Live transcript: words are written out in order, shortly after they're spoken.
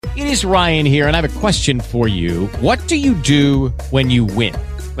It is Ryan here, and I have a question for you. What do you do when you win?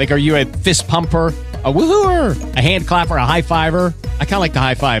 Like, are you a fist pumper, a woohooer, a hand clapper, a high fiver? I kind of like the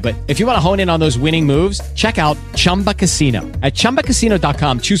high five, but if you want to hone in on those winning moves, check out Chumba Casino. At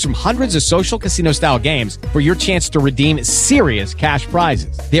ChumbaCasino.com, choose from hundreds of social casino-style games for your chance to redeem serious cash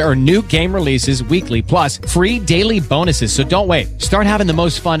prizes. There are new game releases weekly, plus free daily bonuses. So don't wait. Start having the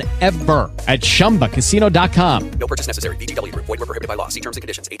most fun ever at ChumbaCasino.com. No purchase necessary. VGW Group. Void where prohibited by law. See terms and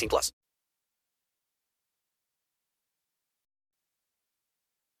conditions. 18 plus.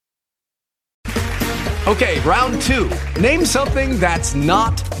 Okay, round two. Name something that's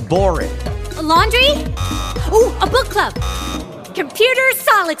not boring. A laundry? Ooh, a book club. Computer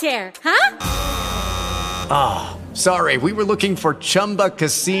solitaire, huh? Ah, sorry, we were looking for Chumba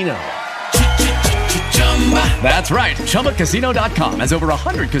Casino. That's right, ChumbaCasino.com has over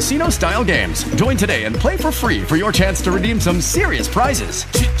 100 casino-style games. Join today and play for free for your chance to redeem some serious prizes.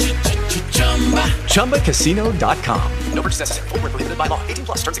 ChumbaCasino.com. No purchase necessary. Void where prohibited by law. 18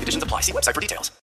 plus. Terms and conditions apply. See website for details.